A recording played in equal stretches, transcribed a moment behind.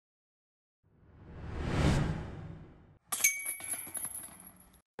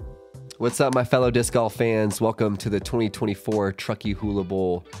What's up, my fellow disc golf fans? Welcome to the 2024 Truckee Hula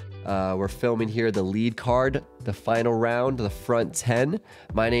Bowl. We're filming here the lead card, the final round, the front 10.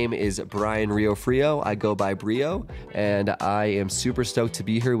 My name is Brian Riofrio. I go by Brio, and I am super stoked to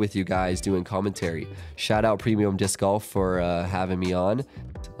be here with you guys doing commentary. Shout out Premium Disc Golf for having me on.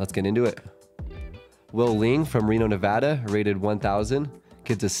 Let's get into it. Will Ling from Reno, Nevada, rated 1,000.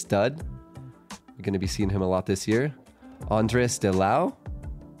 Kid's a stud. You're going to be seeing him a lot this year. Andres DeLau,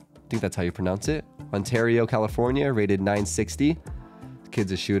 I think that's how you pronounce it. Ontario, California, rated 960.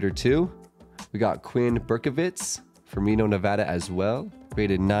 Kid's a shooter too. We got Quinn Berkovatz from Reno, Nevada as well,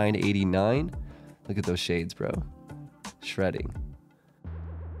 rated 989. Look at those shades, bro. Shredding.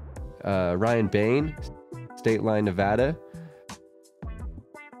 Ryan Bain, State Line, Nevada,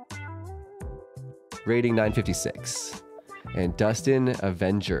 rating 956. And Dustin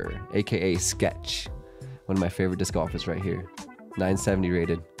Evanger, aka Sketch, one of my favorite disc golfers right here, 970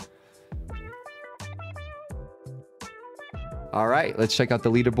 rated. All right, let's check out the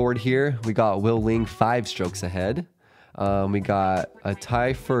leaderboard here. We got Will Ling 5 strokes ahead. We got a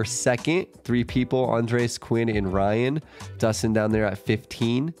tie for second, 3 people, Andres, Quinn, and Ryan. Dustin down there at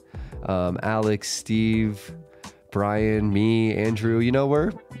 15. Alex, Steve, Brian, me, Andrew.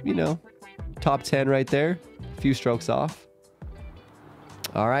 We're, top 10 right there. A few strokes off.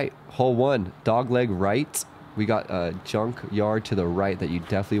 All right, hole 1, dog leg right. We got a junk yard to the right that you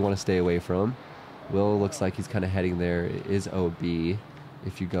definitely want to stay away from. Will looks like he's kind of heading there. It is OB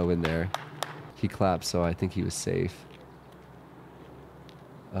if you go in there. He clapped, so I think he was safe.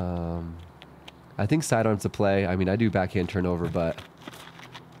 I think sidearm's the play. I mean, I do backhand turnover, but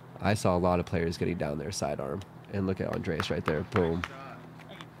I saw a lot of players getting down there sidearm. And look at Andres right there. Boom.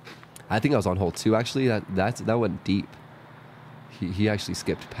 I think I was on hole 2, actually. That went deep. He actually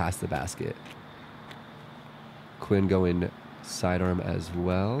skipped past the basket. Quinn going sidearm as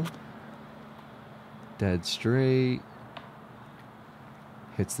well. Dead straight.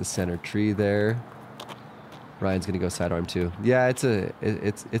 Hits the center tree there. Ryan's gonna go sidearm too. Yeah, it's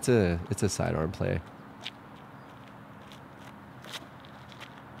a sidearm play.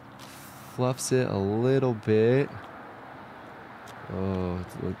 Fluffs it a little bit. Oh,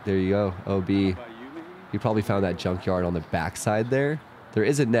 there you go. OB. He probably found that junkyard on the backside there. There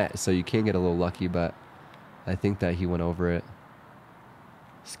is a net, so you can get a little lucky, but I think that he went over it.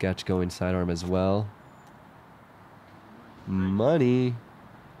 Sketch going sidearm as well. Money.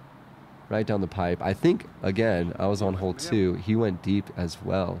 Right down the pipe. I think, again, I was on hole 2. He went deep as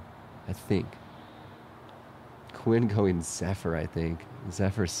well, I think. Quinn going Zephyr, I think.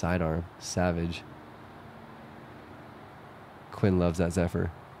 Zephyr sidearm. Savage. Quinn loves that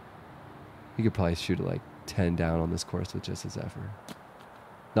Zephyr. He could probably shoot it like 10 down on this course with just a Zephyr.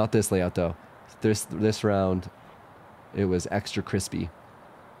 Not this layout, though. This round, it was extra crispy.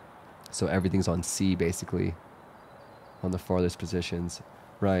 So everything's on C, basically, on the farthest positions.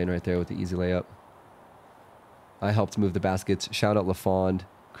 Ryan right there with the easy layup. I helped move the baskets. Shout out LaFond,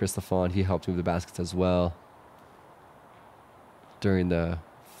 Chris LaFond. He helped move the baskets as well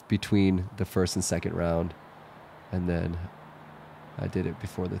between the first and second round. And then I did it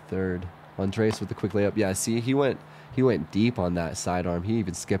before the third. Andres with the quick layup. Yeah, see, he went deep on that sidearm. He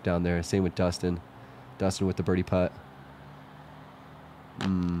even skipped down there. Same with Dustin. Dustin with the birdie putt.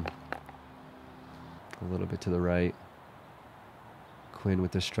 A little bit to the right. Quinn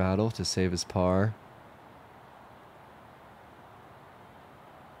with the straddle to save his par.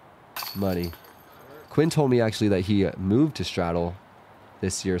 Money. Quinn told me actually that he moved to straddle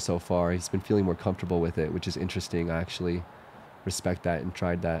this year so far. He's been feeling more comfortable with it, which is interesting. I actually respect that and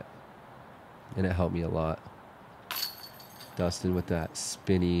tried that, and it helped me a lot. Dustin with that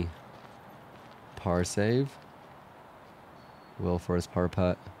spinny par save. Will for his par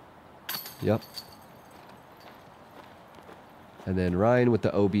putt. Yep. And then Ryan with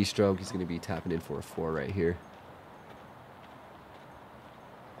the OB stroke. He's going to be tapping in for a 4 right here.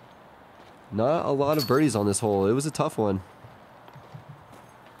 Not a lot of birdies on this hole. It was a tough one.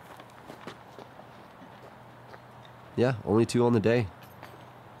 Yeah, only 2 on the day.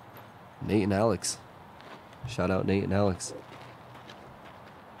 Nate and Alex. Shout out Nate and Alex.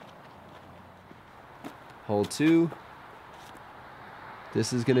 Hole 2.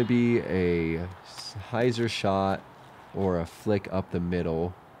 This is going to be a hyzer shot or a flick up the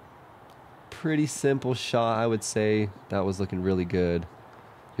middle. Pretty simple shot, I would say. That was looking really good.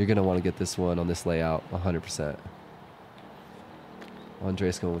 You're going to want to get this one on this layout 100%.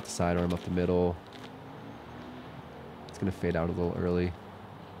 Andres going with the sidearm up the middle. It's going to fade out a little early. You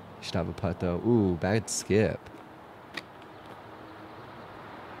should have a putt, though. Ooh, bad skip.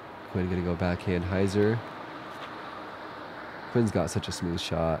 Quinn going to go backhand hyzer. Quinn's got such a smooth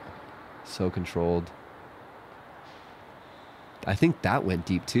shot. So controlled. I think that went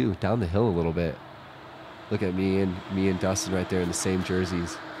deep too, down the hill a little bit. Look at me and Dustin right there in the same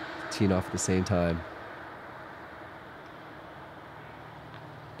jerseys, teeing off at the same time.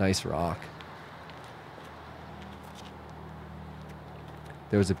 Nice rock.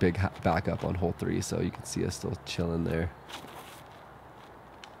 There was a big backup on hole 3, so you can see us still chilling there.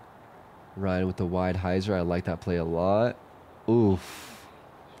 Ryan with the wide hyzer. I like that play a lot. Oof.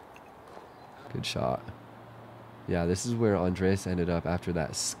 Good shot. Yeah, this is where Andres ended up after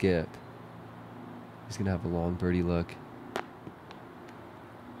that skip. He's going to have a long birdie look.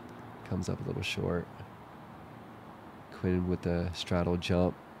 Comes up a little short. Quinn with the straddle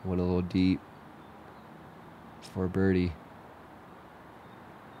jump. Went a little deep for a birdie.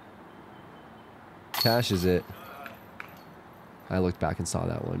 Cashes it. I looked back and saw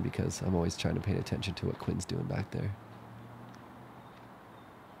that one because I'm always trying to pay attention to what Quinn's doing back there.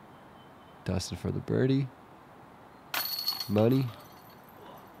 Dustin for the birdie. Money.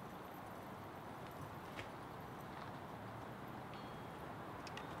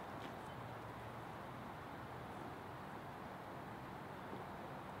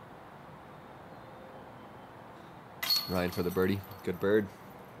 Ryan for the birdie. Good bird.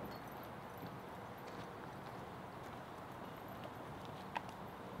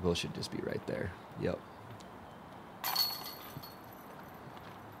 Will should just be right there. Yep.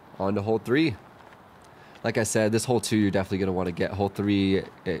 On to hole 3. Like I said, this hole 2 you're definitely going to want to get. Hole 3,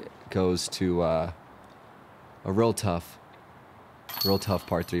 it goes to a real tough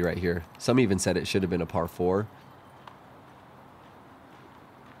par 3 right here. Some even said it should have been a par 4.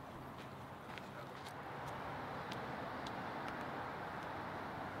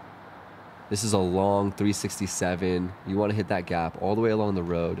 This is a long 367. You want to hit that gap all the way along the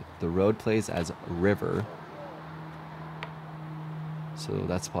road. The road plays as river. So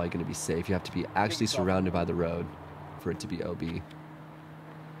that's probably going to be safe. You have to be actually surrounded by the road for it to be OB.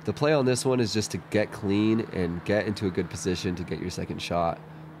 The play on this one is just to get clean and get into a good position to get your second shot.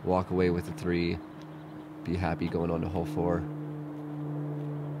 Walk away with a 3. Be happy going on to hole 4.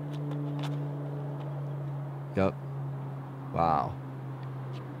 Yep. Wow.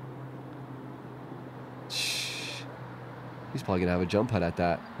 He's probably going to have a jump putt at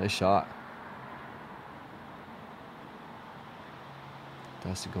that. Nice shot.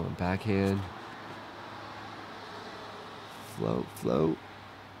 Dustin going backhand. Float, float.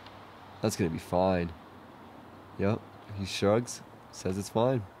 That's going to be fine. Yep. He shrugs. Says it's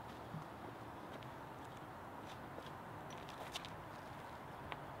fine.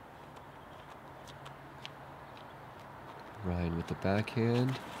 Ryan with the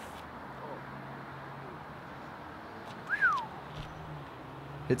backhand.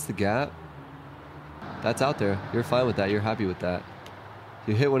 Hits the gap. That's out there. You're fine with that. You're happy with that.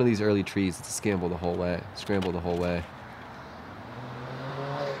 You hit one of these early trees, it's a scramble the whole way. Scramble the whole way.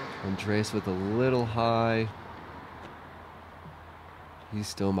 Andres with a little high. He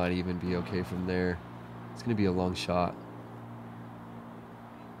still might even be okay from there. It's going to be a long shot.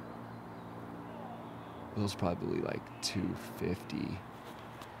 Will's probably like 250.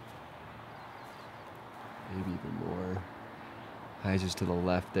 Maybe even more. Hyzer's to the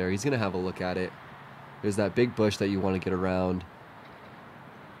left there. He's going to have a look at it. There's that big bush that you want to get around.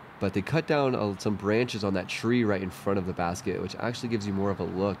 But they cut down some branches on that tree right in front of the basket, which actually gives you more of a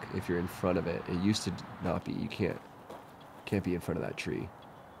look if you're in front of it. It used to not be. You can't be in front of that tree.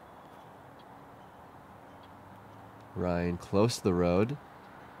 Ryan close to the road.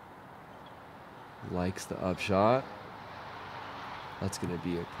 Likes the upshot. That's going to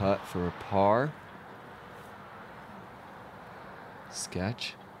be a putt for a par.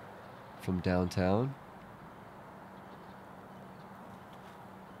 Sketch from downtown.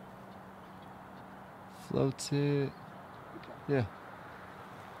 Floats it. Yeah.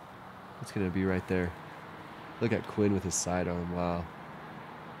 It's going to be right there. Look at Quinn with his sidearm. Wow.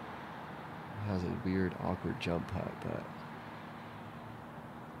 Has a weird, awkward jump putt, but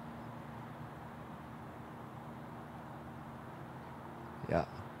yeah.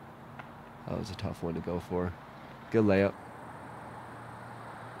 That was a tough one to go for. Good layup.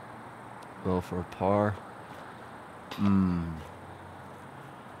 Go for a par.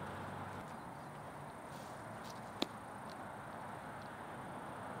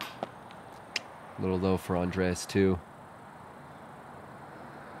 A little low for Andres too.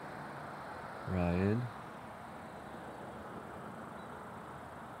 Ryan.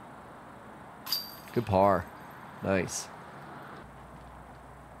 Good par. Nice.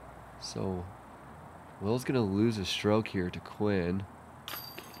 So Will's going to lose a stroke here to Quinn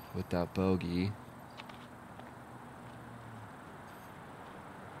with that bogey.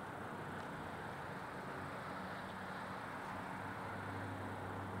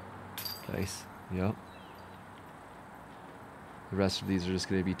 Nice. Yep. The rest of these are just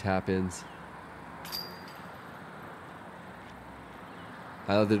going to be tap-ins.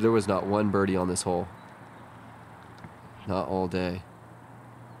 There was not one birdie on this hole. Not all day.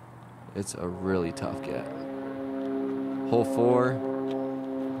 It's a really tough get. Hole 4.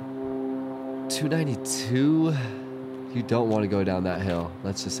 292. You don't want to go down that hill.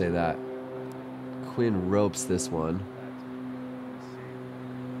 Let's just say that. Quinn ropes this one.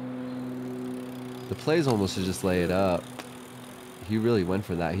 The play's almost to just lay it up. He really went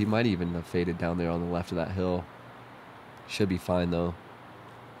for that. He might even have faded down there on the left of that hill. Should be fine though.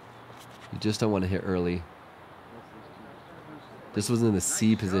 You just don't want to hit early. This was in the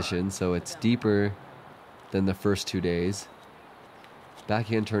C position, so it's deeper than the first 2 days.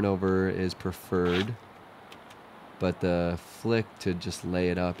 Backhand turnover is preferred, but the flick to just lay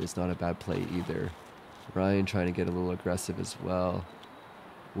it up is not a bad play either. Ryan trying to get a little aggressive as well.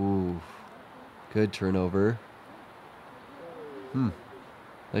 Ooh, good turnover.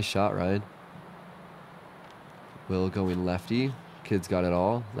 Nice shot, Ryan. Will going lefty. Kid's got it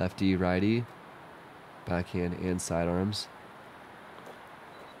all. Lefty, righty, backhand and sidearms.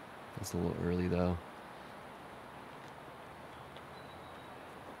 That's a little early though.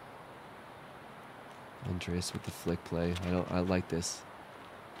 Andres with the flick play. I like this,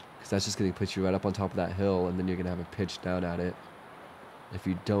 because that's just going to put you right up on top of that hill, and then you're going to have a pitch down at it if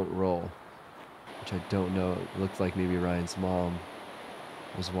you don't roll, which I don't know. It looked like maybe Ryan's mom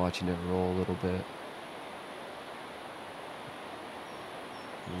was watching it roll a little bit.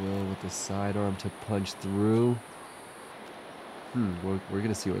 Will with the sidearm to punch through. We're going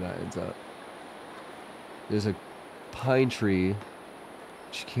to see where that ends up. There's a pine tree,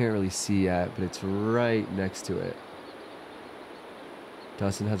 which you can't really see yet, but it's right next to it.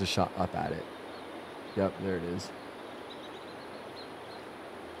 Dustin has a shot up at it. Yep, there it is.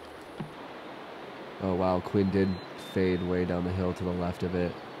 Oh, wow. Quinn did fade way down the hill to the left of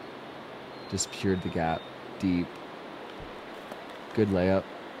it. Just peered the gap deep. Good layup.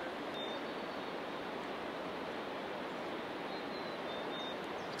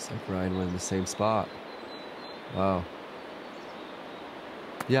 Looks like Ryan went in the same spot. Wow.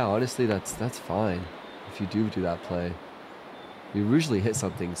 Yeah, honestly, that's fine if you do that play. You usually hit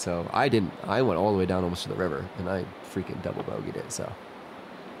something, so I didn't. I went all the way down almost to the river, and I freaking double bogeyed it, so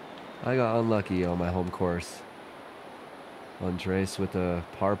I got unlucky on my home course. Andres with a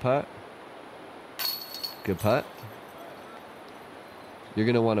par putt. Good putt. You're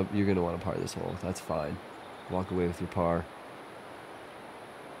gonna want to par this hole. That's fine. Walk away with your par.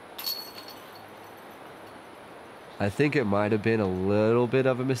 I think it might have been a little bit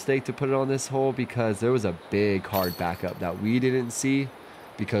of a mistake to put it on this hole, because there was a big hard backup that we didn't see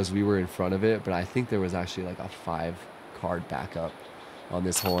because we were in front of it. But I think there was actually like a 5-card backup on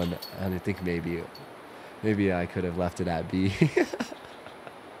this hole, and I think maybe I could have left it at B. I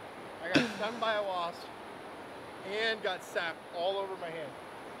got stung by a wasp and got sap all over my hand.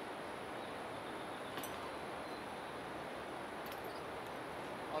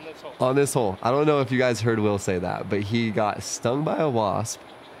 On this hole. I don't know if you guys heard Will say that, but he got stung by a wasp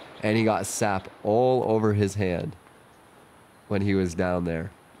and he got sap all over his hand when he was down there.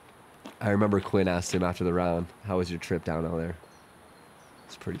 I remember Quinn asked him after the round, "How was your trip down there?"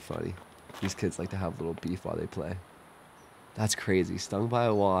 It's pretty funny. These kids like to have a little beef while they play. That's crazy. Stung by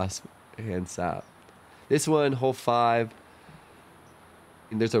a wasp and sap. This one, hole 5.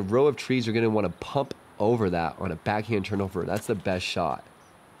 And there's a row of trees. You're going to want to pump over that on a backhand turnover. That's the best shot.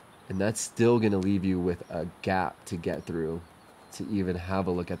 And that's still going to leave you with a gap to get through to even have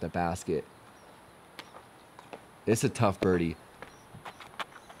a look at the basket. It's a tough birdie.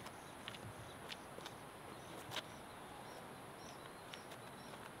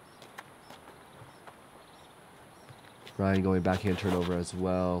 Ryan going backhand turnover as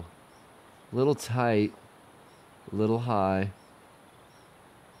well. A little tight, a little high.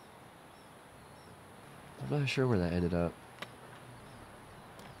 I'm not sure where that ended up.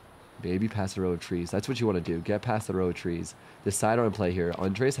 Maybe past the row of trees. That's what you want to do. Get past the row of trees. This sidearm play here.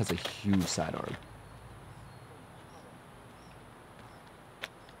 Andres has a huge sidearm.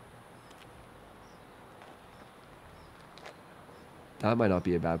 That might not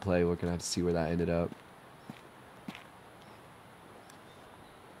be a bad play. We're going to have to see where that ended up.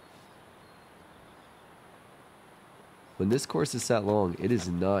 When this course is set long, it is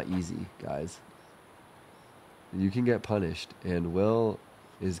not easy, guys. You can get punished, and Will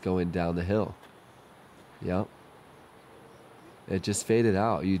is going down the hill. Yep. It just faded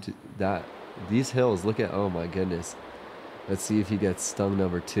out. These hills, look at, oh my goodness. Let's see if he gets stung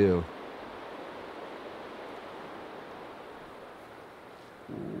number 2.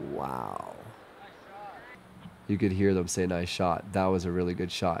 Wow. Wow. You could hear them say nice shot. That was a really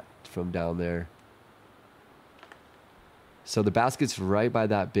good shot from down there. So the basket's right by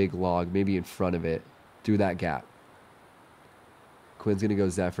that big log, maybe in front of it, through that gap. Quinn's going to go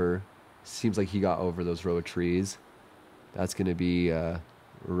Zephyr. Seems like he got over those row of trees. That's going to be a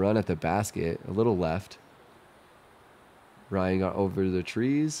run at the basket, a little left. Ryan got over the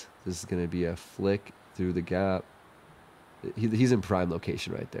trees. This is going to be a flick through the gap. He's in prime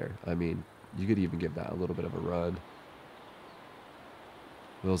location right there. I mean, you could even give that a little bit of a run.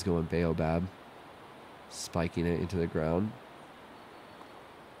 Will's going Baobab. Spiking it into the ground.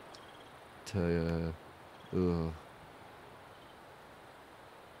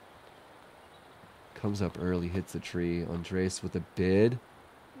 Comes up early, hits the tree. Andres with a bid.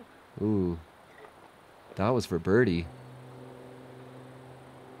 Ooh. That was for birdie.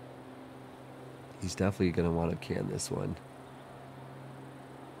 He's definitely going to want to can this one.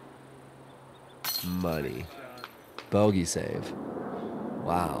 Money. Bogey save.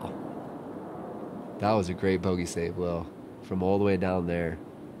 Wow. That was a great bogey save, Will. From all the way down there.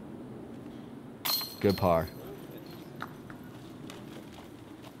 Good par.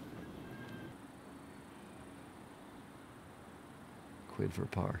 Quinn for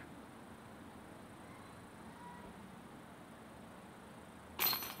par.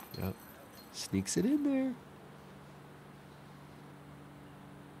 Yep. Sneaks it in there.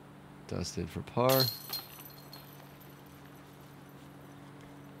 Dustin for par.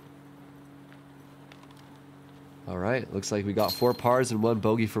 All right, looks like we got 4 pars and 1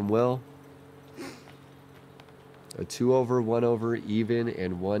 bogey from Will. A 2 over, 1 over, even,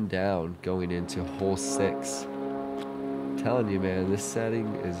 and 1 down going into hole 6. I'm telling you, man, this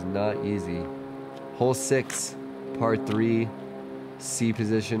setting is not easy. Hole 6, par 3, C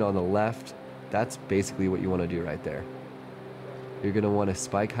position on the left. That's basically what you want to do right there. You're going to want to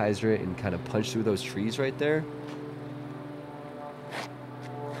spike hydrant and kind of punch through those trees right there.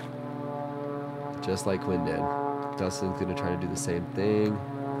 Just like Quinn did. Dustin's going to try to do the same thing.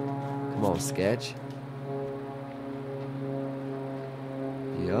 Come on, sketch.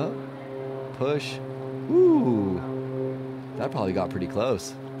 Yup. Push. Ooh. That probably got pretty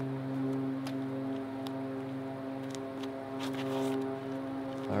close.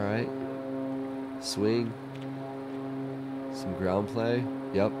 All right. Swing. Some ground play.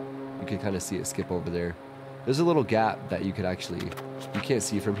 Yep. You can kind of see it skip over there. There's a little gap that you could actually, you can't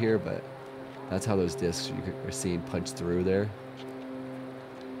see from here, but that's how those discs are seeing punch through there.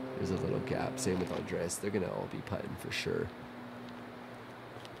 There's a little gap. Same with Andres. They're going to all be putting for sure.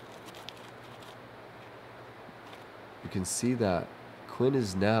 You can see that Quinn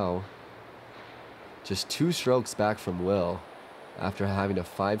is now just 2 strokes back from Will after having a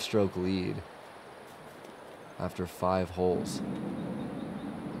 5-stroke lead after 5 holes.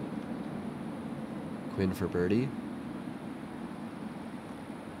 Quinn for birdie.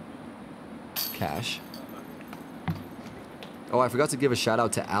 Cash. Oh, I forgot to give a shout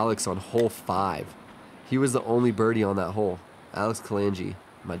out to Alex on hole 5. He was the only birdie on that hole. Alex Kalangi,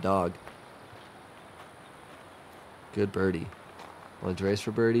 my dog. Good birdie. Andres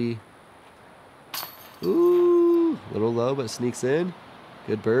for birdie. Ooh, a little low, but sneaks in.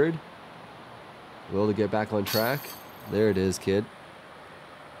 Good bird. Will to get back on track. There it is, kid.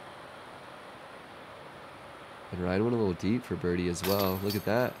 And Ryan went a little deep for birdie as well. Look at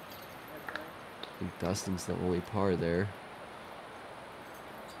that. I think Dustin's the only par there.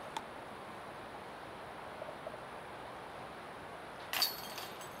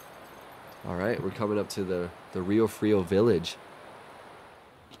 All right, we're coming up to the Rio Frio Village.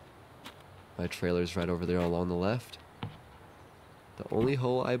 My trailer's right over there along the left. The only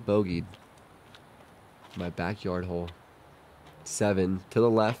hole I bogeyed. My backyard hole. 7 to the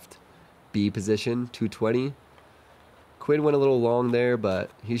left. B position, 220. Quinn went a little long there,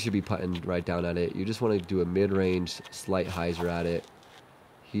 but he should be putting right down at it. You just want to do a mid-range, slight hyzer at it.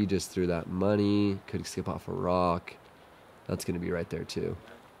 He just threw that money. Could skip off a rock. That's going to be right there, too.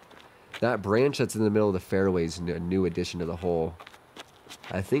 That branch that's in the middle of the fairway is a new addition to the hole.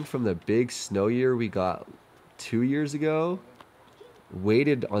 I think from the big snow year we got 2 years ago,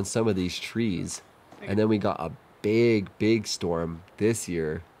 waited on some of these trees, and then we got a big storm this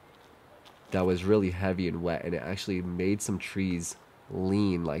year that was really heavy and wet, and it actually made some trees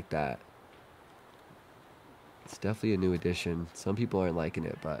lean like that. It's definitely a new addition. Some people aren't liking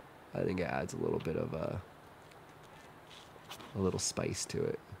it, but I think it adds a little bit of a little spice to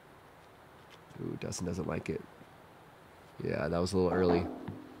it. Ooh, Dustin doesn't like it. Yeah, that was a little early.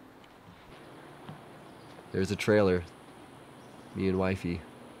 There's a trailer. Me and wifey.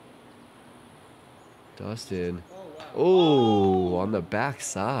 Dustin. Oh, wow. Oh, on the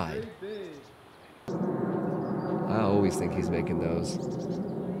backside. I always think he's making those.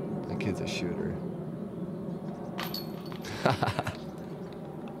 That kid's a shooter.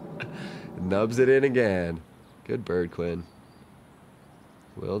 Nubs it in again. Good bird, Quinn.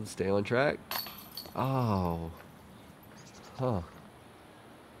 Will stay on track. Oh. Huh.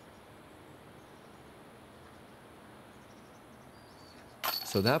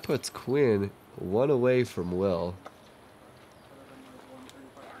 So that puts Quinn one away from Will.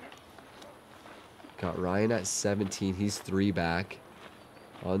 Got Ryan at 17. He's 3 back.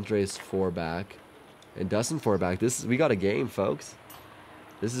 Andre's 4 back. And Dustin 4 back. We got a game, folks.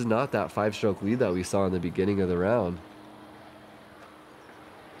 This is not that 5-stroke lead that we saw in the beginning of the round.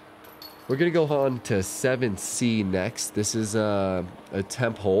 We're going to go on to 7C next. This is a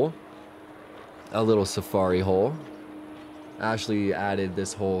temp hole. A little safari hole. Ashley added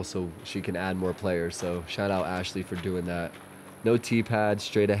this hole so she can add more players. So shout out Ashley for doing that. No T-pad,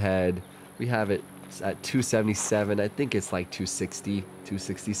 straight ahead. We have it at 277. I think it's like 260,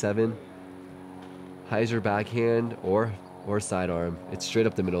 267. Hyzer backhand or sidearm. It's straight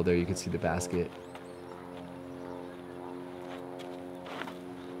up the middle there. You can see the basket.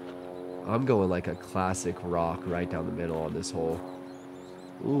 I'm going like a classic rock right down the middle on this hole.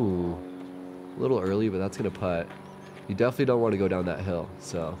 Ooh, a little early, but that's going to putt. You definitely don't want to go down that hill,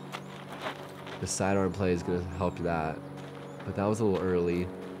 so the sidearm play is going to help that. But that was a little early.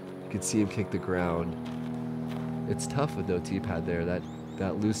 You could see him kick the ground. It's tough with no T-pad there.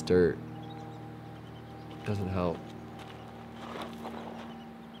 That loose dirt doesn't help.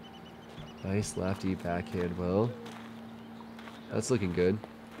 Nice lefty backhand, Will. That's looking good.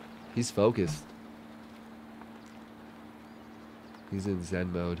 He's focused. He's in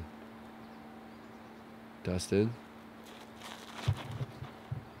Zen mode. Dustin.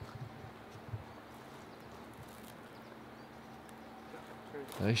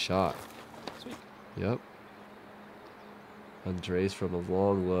 Nice shot. Sweet. Yep. Andres from a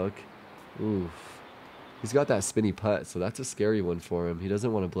long look. Oof. He's got that spinny putt, so that's a scary one for him. He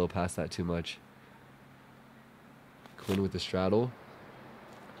doesn't want to blow past that too much. Quinn with the straddle.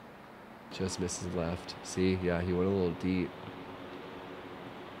 Just misses left. See? Yeah, he went a little deep.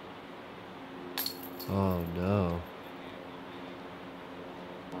 Oh, no.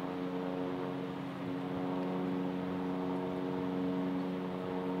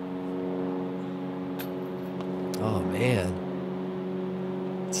 Oh, man.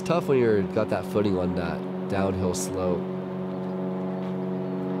 It's tough when you're got that footing on that downhill slope.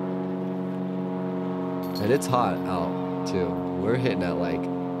 And it's hot out, too. We're hitting at like,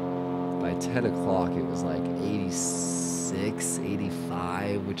 by 10 o'clock, it was like 86,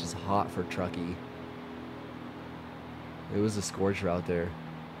 85, which is hot for Truckee. It was a scorcher out there.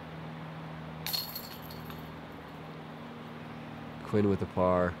 Quinn with the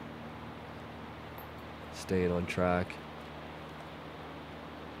par. Staying on track.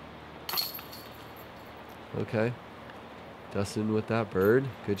 Okay. Dustin with that bird.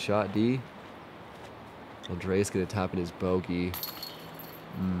 Good shot, D. Andre's going to tap in his bogey.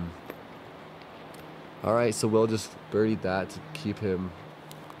 All right, so we'll just birdied that to keep him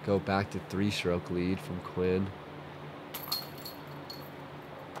go back to 3-stroke lead from Quinn.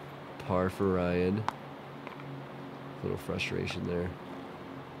 Par for Ryan. A little frustration there.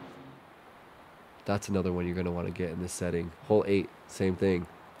 That's another one you're going to want to get in this setting. Hole 8, same thing.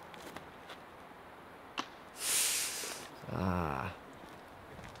 Ah.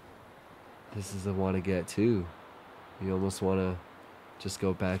 This is the one to get too. You almost want to just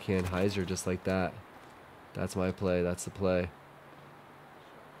go backhand hyzer just like that. That's my play. That's the play.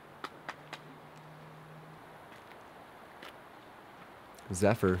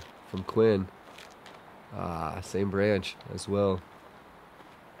 Zephyr from Quinn. Ah, same branch as well.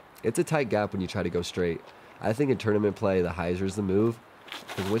 It's a tight gap when you try to go straight. I think in tournament play, the hyzer's the move.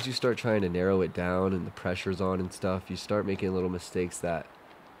 Because once you start trying to narrow it down and the pressure's on and stuff, you start making little mistakes that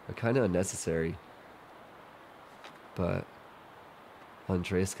are kind of unnecessary. But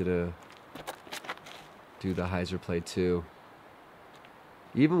Andre's gonna do the hyzer play too.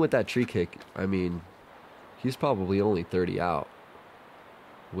 Even with that tree kick, I mean, he's probably only 30 out.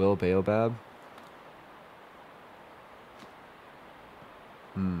 Will Baobab.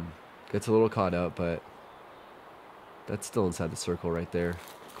 Gets a little caught up, but that's still inside the circle right there.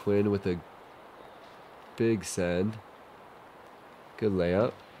 Quinn with a big send. Good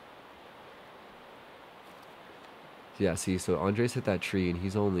layup. Yeah, see, so Andres hit that tree, and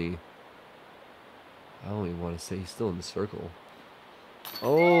he's only... I don't even want to say he's still in the circle.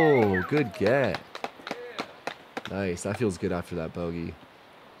 Oh, good get. Nice. That feels good after that bogey.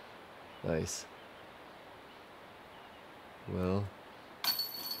 Nice. Will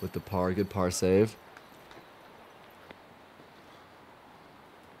with the par. Good par save.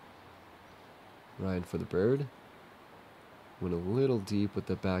 Ryan for the bird. Went a little deep with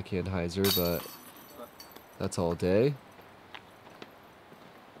the backhand hyzer, but that's all day.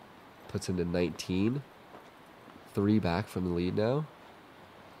 Puts him to 19. 3 back from the lead now.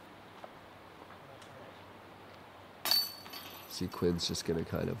 See, Quinn's just going to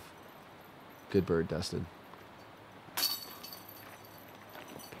kind of... Good bird, Dustin.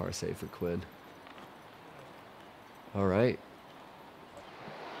 Par save for Quinn. All right.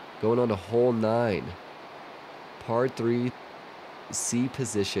 Going on to hole 9. Par 3, C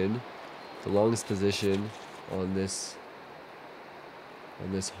position. The longest position on this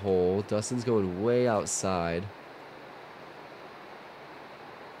hole. Dustin's going way outside.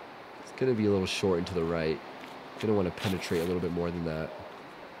 It's going to be a little short and to the right. Going to want to penetrate a little bit more than that.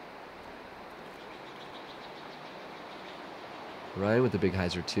 Ryan with the big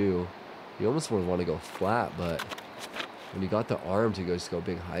hyzer too. You almost would want to go flat, but when you got the arm to just go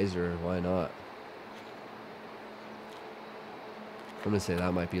big hyzer, why not? I'm going to say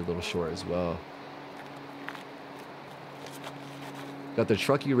that might be a little short as well. Got the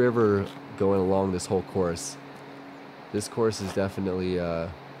Truckee River going along this whole course. This course is definitely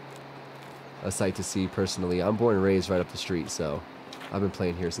a sight to see personally. I'm born and raised right up the street, so I've been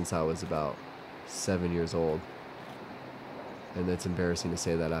playing here since I was about 7 years old. And it's embarrassing to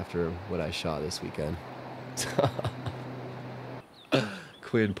say that after what I shot this weekend.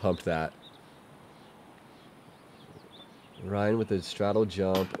 Quinn pumped that. Ryan with the straddle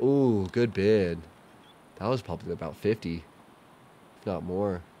jump. Ooh, good bid. That was probably about 50, if not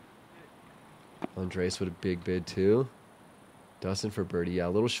more. Andres with a big bid too. Dustin for birdie. Yeah, a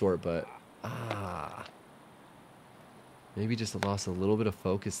little short, but maybe just lost a little bit of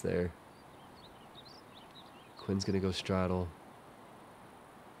focus there. Quinn's gonna go straddle.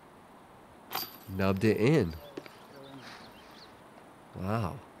 Nubbed it in.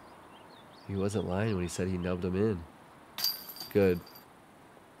 Wow. He wasn't lying when he said he nubbed him in. Good.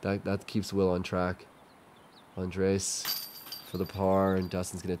 That keeps Will on track. Andres for the par, and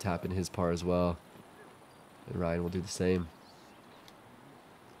Dustin's going to tap in his par as well. And Ryan will do the same.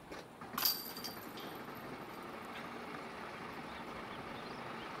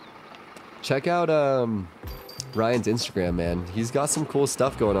 Check out Ryan's Instagram, man. He's got some cool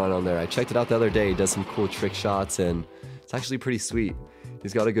stuff going on there. I checked it out the other day. He does some cool trick shots, and it's actually pretty sweet.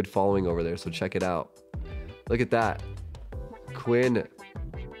 He's got a good following over there, so check it out. Look at that. Quinn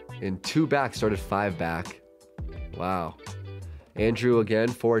in 2 back started 5 back. Wow. Andrew again,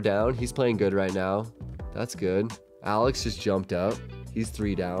 4 down. He's playing good right now. That's good. Alex just jumped up. He's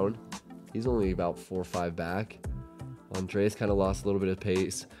 3 down. He's only about 4 or 5 back. Andres kind of lost a little bit of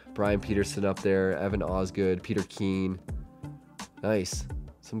pace. Brian Peterson up there. Evan Osgood. Peter Keene. Nice.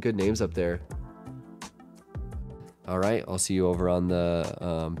 Some good names up there. All right. I'll see you over on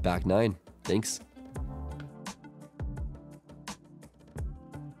the back 9. Thanks.